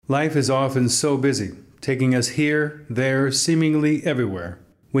Life is often so busy, taking us here, there, seemingly everywhere.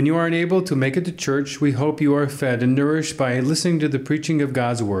 When you aren't able to make it to church, we hope you are fed and nourished by listening to the preaching of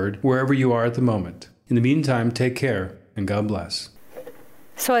God's Word wherever you are at the moment. In the meantime, take care, and God bless.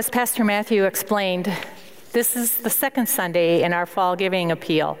 So as Pastor Matthew explained, this is the second Sunday in our Fall Giving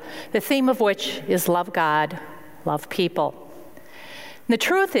Appeal, the theme of which is love God, love people. The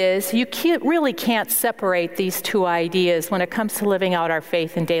truth is, you really can't separate these two ideas when it comes to living out our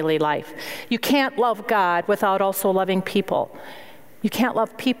faith in daily life. You can't love God without also loving people. You can't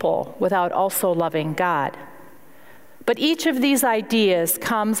love people without also loving God. But each of these ideas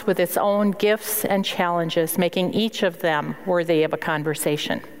comes with its own gifts and challenges, making each of them worthy of a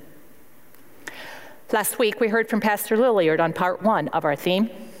conversation. Last week, we heard from Pastor Lilliard on part 1 of our theme,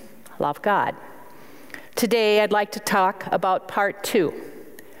 Love God. Today, I'd like to talk about part 2,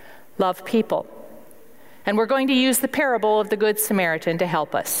 love people. And we're going to use the parable of the Good Samaritan to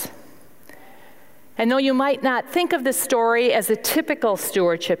help us. And though you might not think of this story as a typical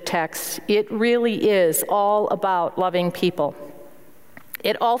stewardship text, it really is all about loving people.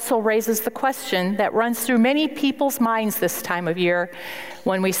 It also raises the question that runs through many people's minds this time of year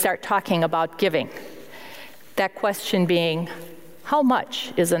when we start talking about giving. That question being, how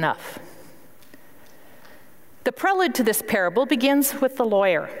much is enough? The prelude to this parable begins with the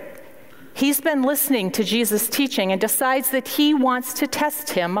lawyer. He's been listening to Jesus' teaching and decides that he wants to test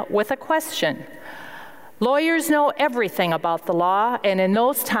him with a question. Lawyers know everything about the law, and in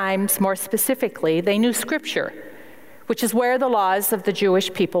those times, more specifically, they knew Scripture, which is where the laws of the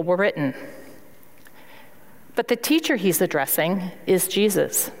Jewish people were written. But the teacher he's addressing is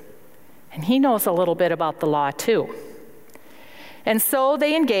Jesus, and he knows a little bit about the law too. And so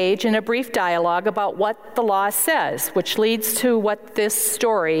they engage in a brief dialogue about what the law says, which leads to what this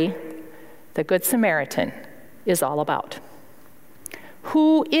story, the Good Samaritan, is all about.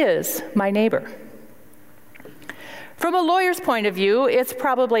 Who is my neighbor? From a lawyer's point of view, it's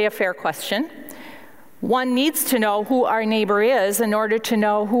probably a fair question. One needs to know who our neighbor is in order to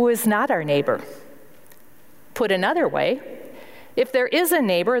know who is not our neighbor. Put another way, if there is a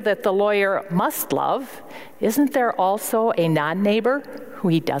neighbor that the lawyer must love, isn't there also a non-neighbor who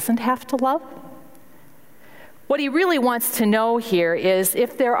he doesn't have to love? What he really wants to know here is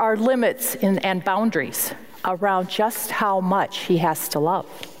if there are limits and boundaries around just how much he has to love.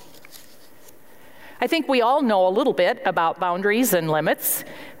 I think we all know a little bit about boundaries and limits.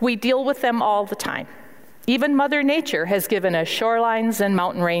 We deal with them all the time. Even Mother Nature has given us shorelines and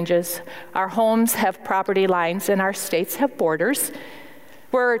mountain ranges. Our homes have property lines and our states have borders.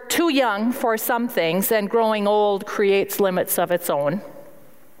 We're too young for some things, and growing old creates limits of its own.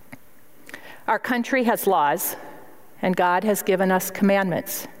 Our country has laws, and God has given us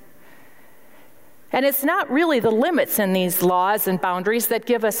commandments. And it's not really the limits in these laws and boundaries that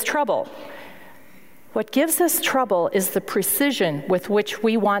give us trouble. What gives us trouble is the precision with which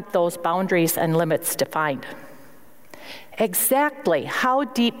we want those boundaries and limits defined. Exactly how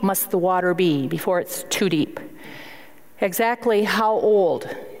deep must the water be before it's too deep? Exactly how old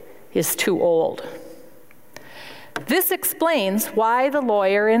is too old? This explains why the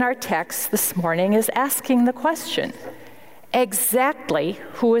lawyer in our text this morning is asking the question, exactly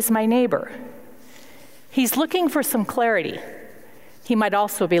who is my neighbor? He's looking for some clarity. He might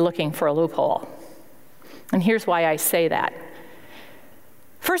also be looking for a loophole. And here's why I say that.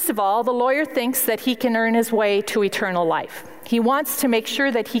 First of all, the lawyer thinks that he can earn his way to eternal life. He wants to make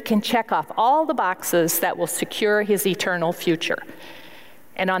sure that he can check off all the boxes that will secure his eternal future.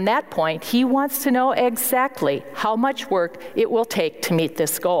 And on that point, he wants to know exactly how much work it will take to meet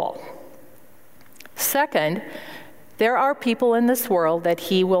this goal. Second, there are people in this world that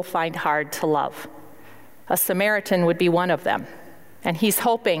he will find hard to love. A Samaritan would be one of them. And he's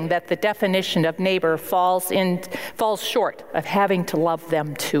hoping that the definition of neighbor falls short of having to love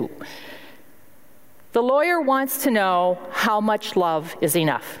them too. The lawyer wants to know how much love is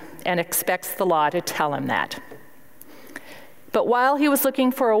enough and expects the law to tell him that. But while he was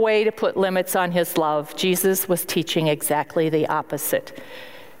looking for a way to put limits on his love, Jesus was teaching exactly the opposite.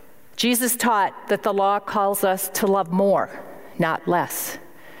 Jesus taught that the law calls us to love more, not less.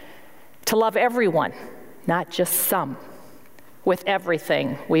 To love everyone, not just some. With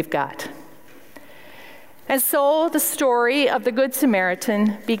everything we've got. And so the story of the Good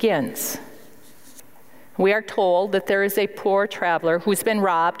Samaritan begins. We are told that there is a poor traveler who's been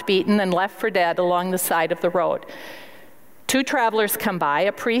robbed, beaten, and left for dead along the side of the road. Two travelers come by,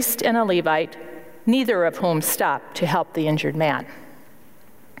 a priest and a Levite, neither of whom stop to help the injured man.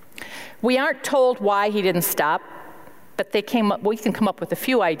 We aren't told why he didn't stop, but we can come up with a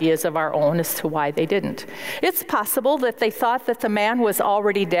few ideas of our own as to why they didn't. It's possible that they thought that the man was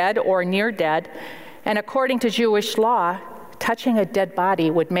already dead or near dead, and according to Jewish law, touching a dead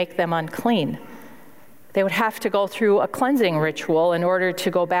body would make them unclean. They would have to go through a cleansing ritual in order to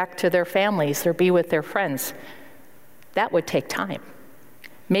go back to their families or be with their friends. That would take time,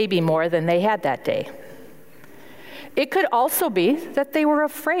 maybe more than they had that day. It could also be that they were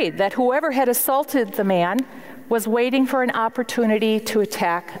afraid that whoever had assaulted the man was waiting for an opportunity to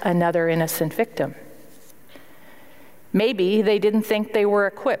attack another innocent victim. Maybe they didn't think they were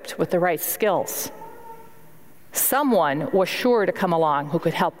equipped with the right skills. Someone was sure to come along who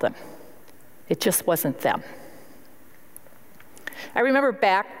could help them. It just wasn't them. I remember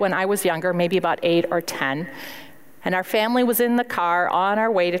back when I was younger, maybe about 8 or 10, and our family was in the car on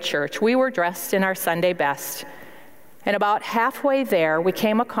our way to church. We were dressed in our Sunday best. And about halfway there, we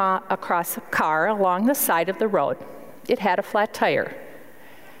came across a car along the side of the road. It had a flat tire.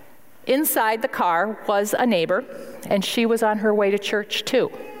 Inside the car was a neighbor, and she was on her way to church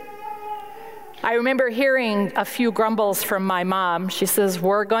too. I remember hearing a few grumbles from my mom. She says,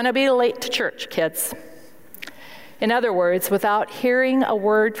 "We're going to be late to church, kids." In other words, without hearing a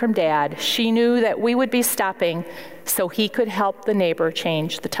word from Dad, she knew that we would be stopping so he could help the neighbor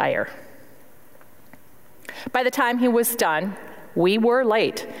change the tire. By the time he was done, we were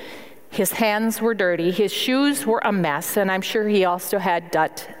late. His hands were dirty, his shoes were a mess, and I'm sure he also had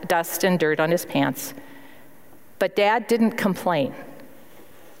dust and dirt on his pants. But Dad didn't complain.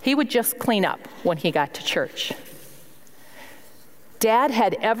 He would just clean up when he got to church. Dad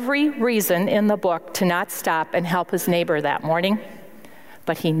had every reason in the book to not stop and help his neighbor that morning,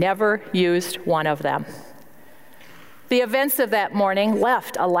 but he never used one of them. The events of that morning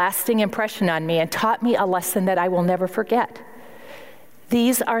left a lasting impression on me and taught me a lesson that I will never forget.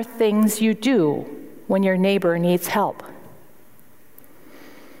 These are things you do when your neighbor needs help.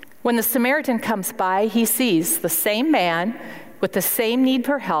 When the Samaritan comes by, he sees the same man with the same need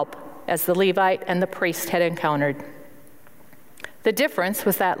for help as the Levite and the priest had encountered. The difference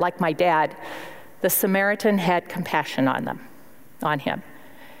was that, like my dad, the Samaritan had compassion on him.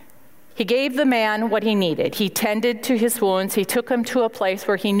 He gave the man what he needed. He tended to his wounds. He took him to a place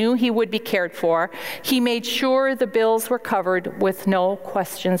where he knew he would be cared for. He made sure the bills were covered with no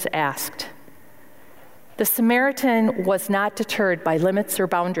questions asked. The Samaritan was not deterred by limits or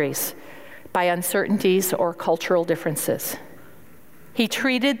boundaries, by uncertainties or cultural differences. He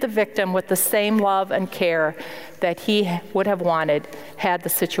treated the victim with the same love and care that he would have wanted had the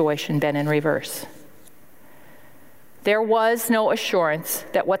situation been in reverse. There was no assurance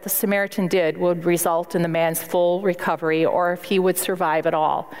that what the Samaritan did would result in the man's full recovery or if he would survive at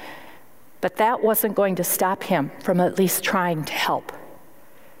all. But that wasn't going to stop him from at least trying to help.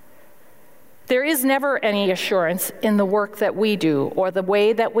 There is never any assurance in the work that we do or the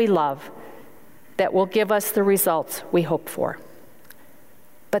way that we love that will give us the results we hope for.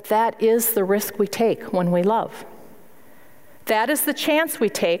 But that is the risk we take when we love. That is the chance we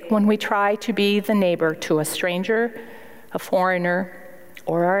take when we try to be the neighbor to a stranger, a foreigner,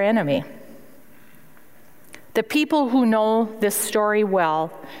 or our enemy. The people who know this story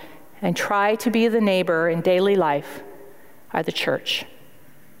well and try to be the neighbor in daily life are the church.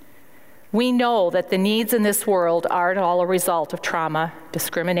 We know that the needs in this world aren't all a result of trauma,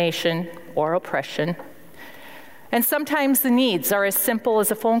 discrimination, or oppression. And sometimes the needs are as simple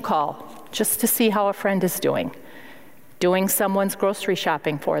as a phone call, just to see how a friend is doing someone's grocery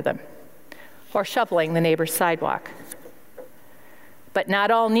shopping for them, or shoveling the neighbor's sidewalk. But not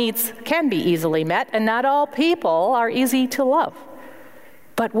all needs can be easily met, and not all people are easy to love.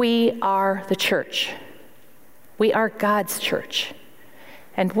 But we are the church. We are God's church,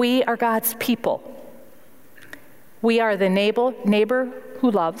 and we are God's people. We are the neighbor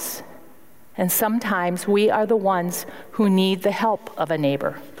who loves, and sometimes we are the ones who need the help of a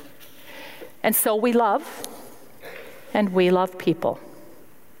neighbor. And so we love, and we love people.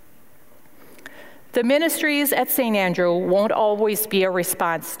 The ministries at St. Andrew won't always be a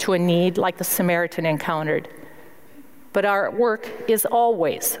response to a need like the Samaritan encountered, but our work is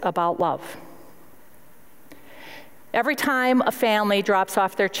always about love. Every time a family drops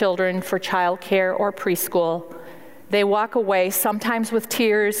off their children for childcare or preschool, they walk away sometimes with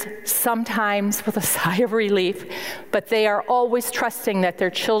tears, sometimes with a sigh of relief, but they are always trusting that their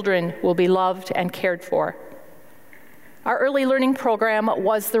children will be loved and cared for. Our early learning program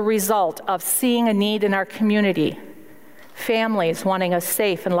was the result of seeing a need in our community, families wanting a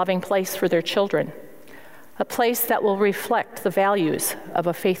safe and loving place for their children, a place that will reflect the values of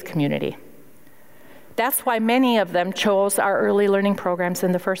a faith community. That's why many of them chose our early learning programs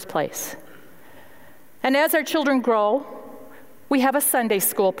in the first place. And as our children grow, we have a Sunday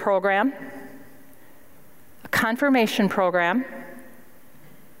school program, a confirmation program,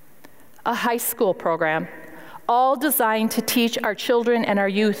 a high school program, all designed to teach our children and our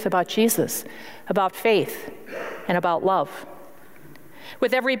youth about Jesus, about faith, and about love.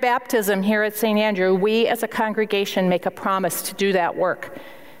 With every baptism here at St. Andrew, we as a congregation make a promise to do that work,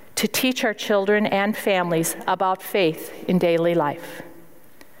 to teach our children and families about faith in daily life.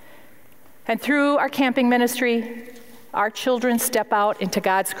 And through our camping ministry, our children step out into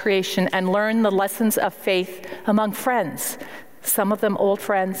God's creation and learn the lessons of faith among friends, some of them old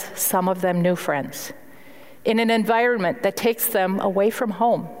friends, some of them new friends, in an environment that takes them away from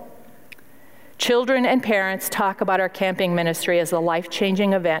home. Children and parents talk about our camping ministry as a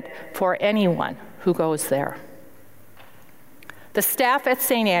life-changing event for anyone who goes there. The staff at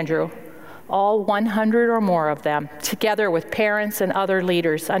St. Andrew, all 100 or more of them, together with parents and other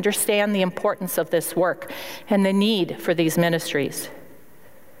leaders, understand the importance of this work and the need for these ministries.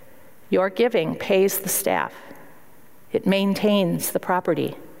 Your giving pays the staff. It maintains the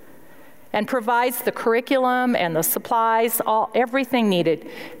property and provides the curriculum and the supplies, everything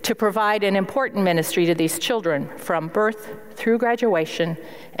needed to provide an important ministry to these children from birth through graduation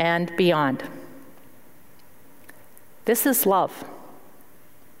and beyond. This is love.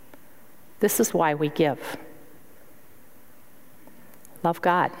 This is why we give. Love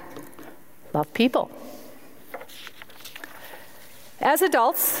God. Love people. As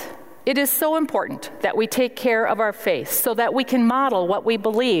adults, it is so important that we take care of our faith so that we can model what we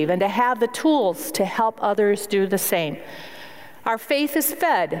believe and to have the tools to help others do the same. Our faith is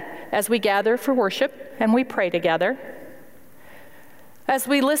fed as we gather for worship and we pray together, as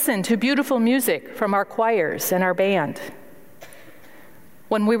we listen to beautiful music from our choirs and our band,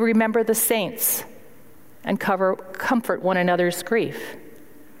 when we remember the saints and comfort one another's grief,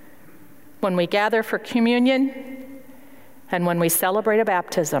 when we gather for communion, and when we celebrate a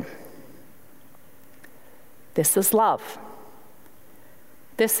baptism. This is love.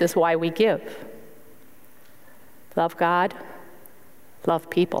 This is why we give. Love God, love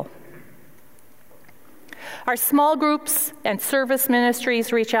people. Our small groups and service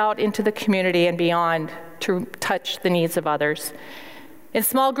ministries reach out into the community and beyond to touch the needs of others. In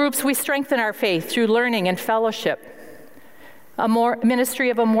small groups, we strengthen our faith through learning and fellowship. Ministry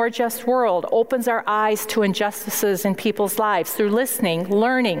of a More Just World opens our eyes to injustices in people's lives through listening,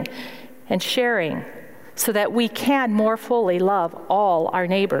 learning, and sharing so that we can more fully love all our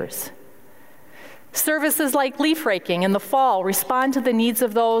neighbors. Services like leaf raking in the fall respond to the needs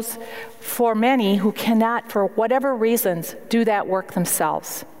of those, for many who cannot, for whatever reasons, do that work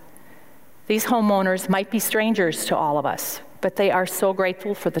themselves. These homeowners might be strangers to all of us, but they are so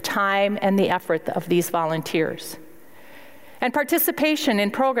grateful for the time and the effort of these volunteers. And participation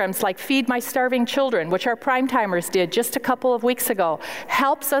in programs like Feed My Starving Children, which our Primetimers did just a couple of weeks ago,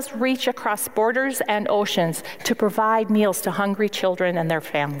 helps us reach across borders and oceans to provide meals to hungry children and their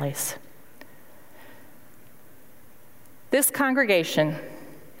families. This congregation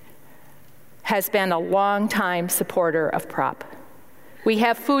has been a long-time supporter of PROP. We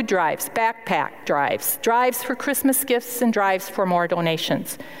have food drives, backpack drives, drives for Christmas gifts, and drives for more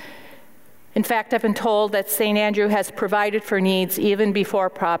donations. In fact, I've been told that St. Andrew has provided for needs even before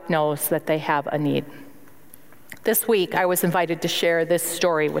PROP knows that they have a need. This week, I was invited to share this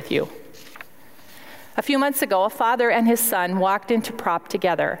story with you. A few months ago, a father and his son walked into PROP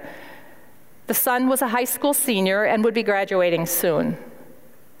together. The son was a high school senior and would be graduating soon.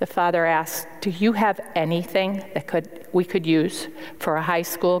 The father asked, "Do you have anything that we could use for a high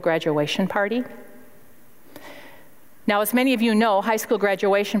school graduation party?" Now, as many of you know, high school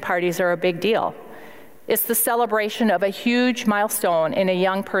graduation parties are a big deal. It's the celebration of a huge milestone in a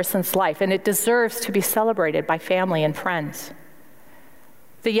young person's life, and it deserves to be celebrated by family and friends.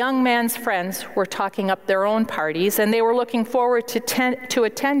 The young man's friends were talking up their own parties, and they were looking forward to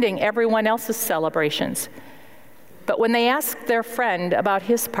attending everyone else's celebrations. But when they asked their friend about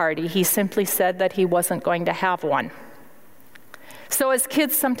his party, he simply said that he wasn't going to have one. So as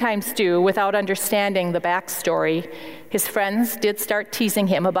kids sometimes do, without understanding the backstory, his friends did start teasing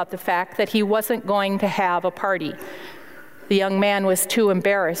him about the fact that he wasn't going to have a party. The young man was too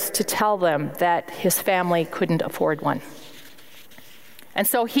embarrassed to tell them that his family couldn't afford one. And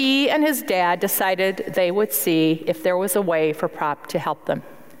so he and his dad decided they would see if there was a way for PROP to help them.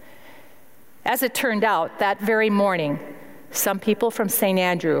 As it turned out, that very morning, some people from St.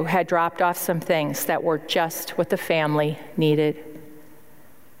 Andrew had dropped off some things that were just what the family needed.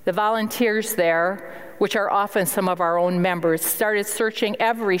 The volunteers there, which are often some of our own members, started searching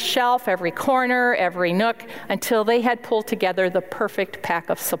every shelf, every corner, every nook, until they had pulled together the perfect pack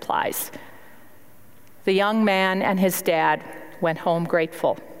of supplies. The young man and his dad went home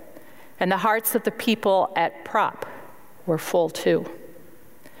grateful, and the hearts of the people at Prop were full too.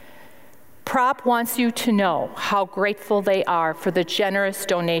 Prop wants you to know how grateful they are for the generous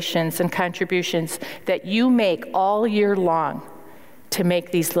donations and contributions that you make all year long to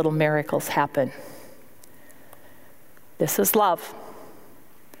make these little miracles happen. This is love.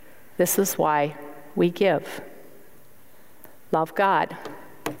 This is why we give. Love God.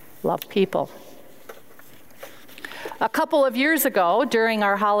 Love people. A couple of years ago, during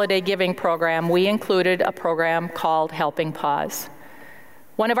our holiday giving program, we included a program called Helping Paws.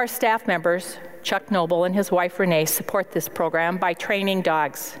 One of our staff members, Chuck Noble, and his wife Renee support this program by training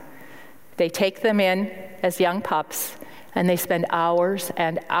dogs. They take them in as young pups, and they spend hours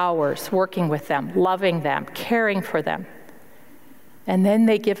and hours working with them, loving them, caring for them. And then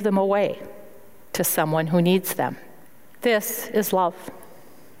they give them away to someone who needs them. This is love.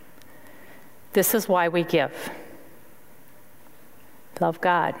 This is why we give. Love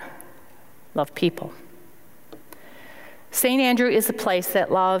God. Love people. St. Andrew is a place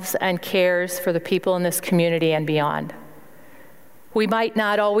that loves and cares for the people in this community and beyond. We might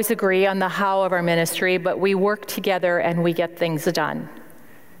not always agree on the how of our ministry, but we work together and we get things done.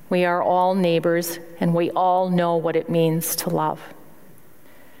 We are all neighbors, and we all know what it means to love.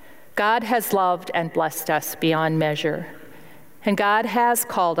 God has loved and blessed us beyond measure, and God has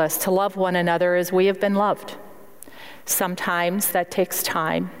called us to love one another as we have been loved. Sometimes that takes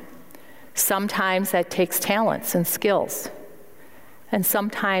time. Sometimes that takes talents and skills. And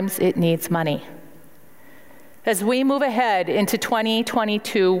sometimes it needs money. As we move ahead into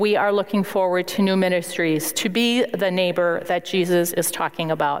 2022, we are looking forward to new ministries, to be the neighbor that Jesus is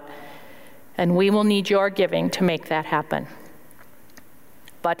talking about. And we will need your giving to make that happen.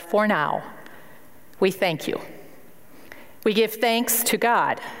 But for now, we thank you. We give thanks to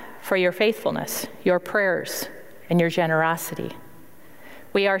God for your faithfulness, your prayers, and your generosity.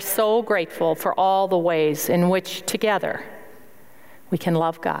 We are so grateful for all the ways in which together we can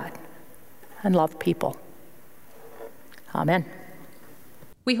love God and love people. Amen.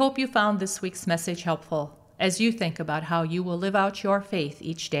 We hope you found this week's message helpful as you think about how you will live out your faith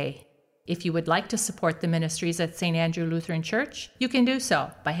each day. If you would like to support the ministries at St. Andrew Lutheran Church, you can do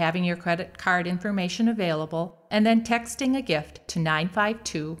so by having your credit card information available and then texting a gift to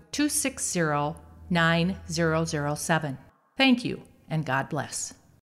 952-260-9007. Thank you, and God bless.